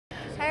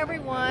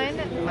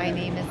everyone, my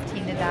name is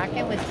Tina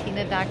Dokken with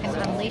Tina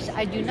Dokken Unleashed.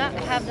 I do not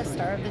have the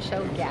star of the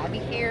show, Gabby,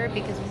 here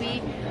because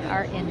we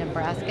are in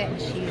Nebraska and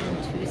she's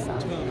in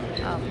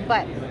Tucson.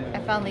 But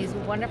I found these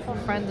wonderful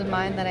friends of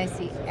mine that I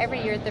see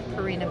every year at the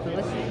Purina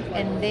booth,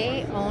 and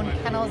they own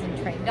kennels and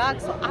train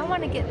dogs, so I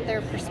want to get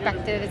their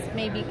perspective. It's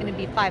maybe going to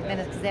be 5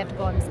 minutes because they have to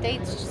go on the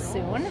stage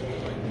soon,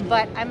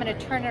 but I'm going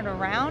to turn it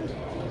around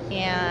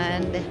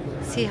and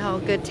see how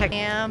good tech I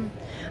am.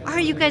 All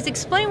right, you guys,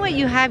 explain what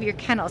you have your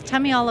kennels. Tell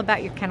me all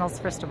about your kennels,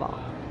 first of all.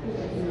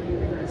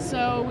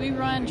 So we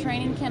run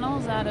training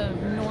kennels out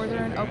of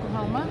northern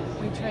Oklahoma.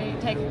 We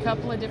take a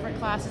couple of different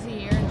classes a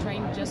year and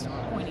train just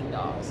pointing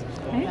dogs.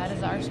 Okay. That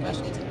is our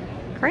specialty.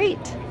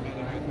 Great.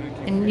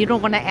 And you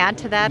don't want to add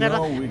to that at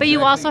all? Exactly. But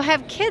you also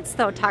have kids,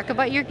 though. Talk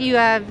about you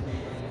have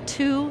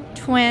two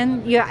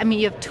twins. You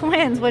have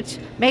twins, which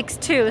makes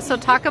two. So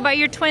talk about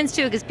your twins,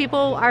 too, because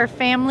people are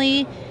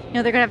family. You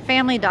know, they're going to have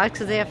family dogs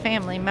because they have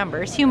family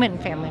members, human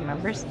family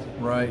members.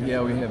 Right,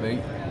 yeah, we have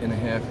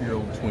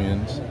 8.5-year-old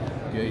twins,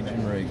 Gage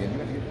and Raegen,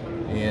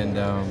 and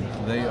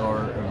they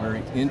are a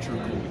very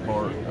integral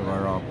part of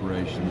our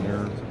operation.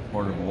 They're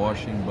part of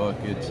washing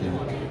buckets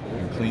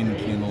and cleaning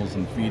kennels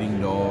and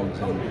feeding dogs.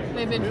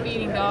 They've been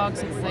feeding dogs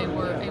since they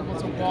were able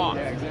to walk.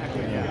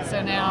 Yeah.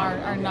 So now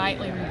our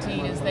nightly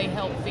routine is they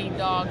help feed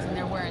dogs and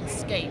they're wearing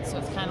skates. So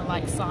it's kind of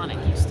like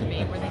Sonic used to be,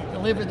 where they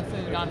deliver the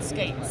food on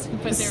skates.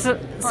 But so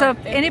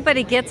if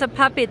anybody gets a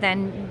puppy,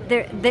 then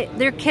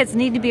their kids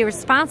need to be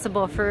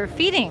responsible for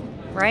feeding,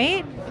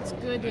 right? It's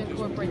good to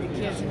incorporate the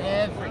kids in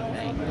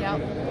everything.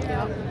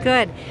 Yep.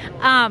 Good.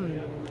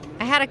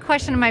 I had a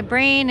question in my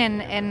brain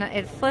and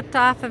it flipped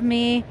off of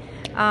me.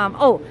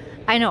 Oh,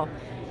 I know.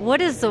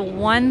 What is the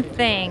one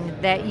thing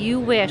that you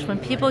wish when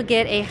people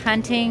get a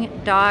hunting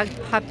dog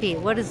puppy,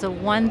 what is the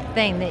one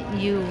thing that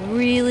you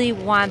really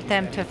want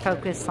them to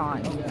focus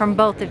on? From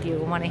both of you,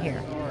 I want to hear.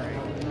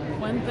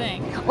 One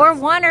thing. Or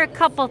one or a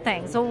couple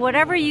things. So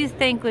whatever you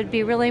think would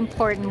be really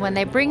important when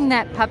they bring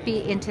that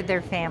puppy into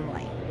their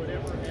family.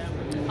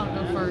 I'll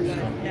go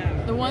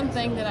first. The one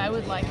thing that I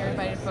would like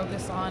everybody to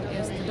focus on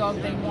is the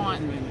dog they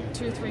want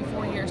 2, 3,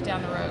 4 years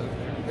down the road,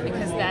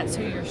 because that's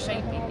who you're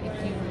shaping.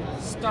 If you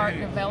start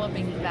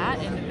developing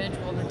that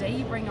individual the day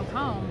you bring them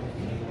home,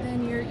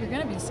 then you're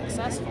going to be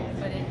successful.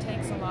 But it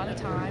takes a lot of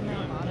time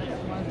and a lot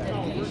of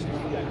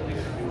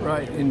dedication.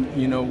 Right, and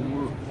you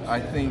know, I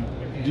think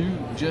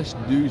just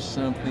do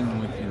something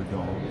with your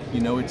dog. You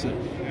know, it's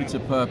a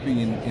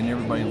puppy, and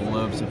everybody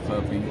loves a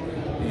puppy,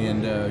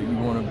 and you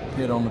want to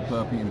pet on the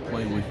puppy and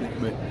play with it,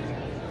 but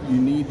you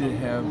need to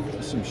have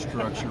some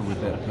structure with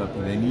that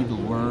puppy. They need to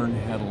learn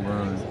how to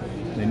learn.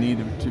 They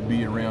need to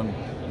be around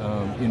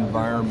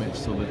environments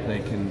so that they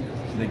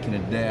can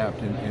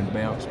adapt and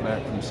bounce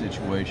back from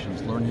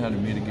situations, learn how to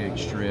mitigate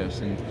stress.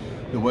 And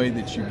the way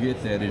that you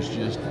get that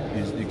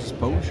is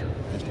exposure,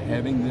 just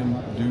having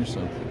them do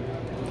something.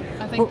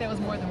 I think that was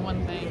more than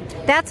one thing.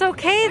 That's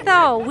okay,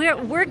 though.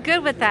 We're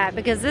good with that,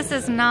 because this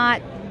is not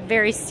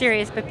very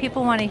serious, but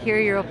people want to hear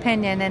your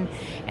opinion, and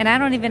I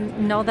don't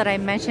even know that I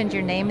mentioned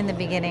your name in the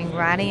beginning.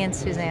 Ronnie and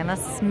Susanna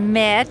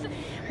Smith.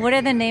 What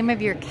are the name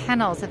of your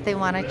kennels if they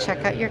want to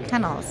check out your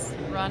kennels?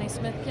 Ronnie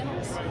Smith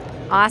Kennels.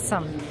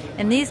 Awesome.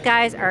 And these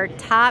guys are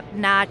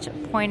top-notch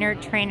pointer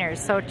trainers,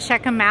 so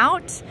check them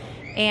out.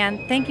 And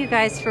thank you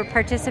guys for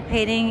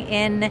participating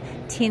in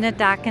Tina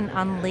Dokken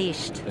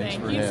Unleashed. Thanks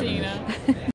for having Tina.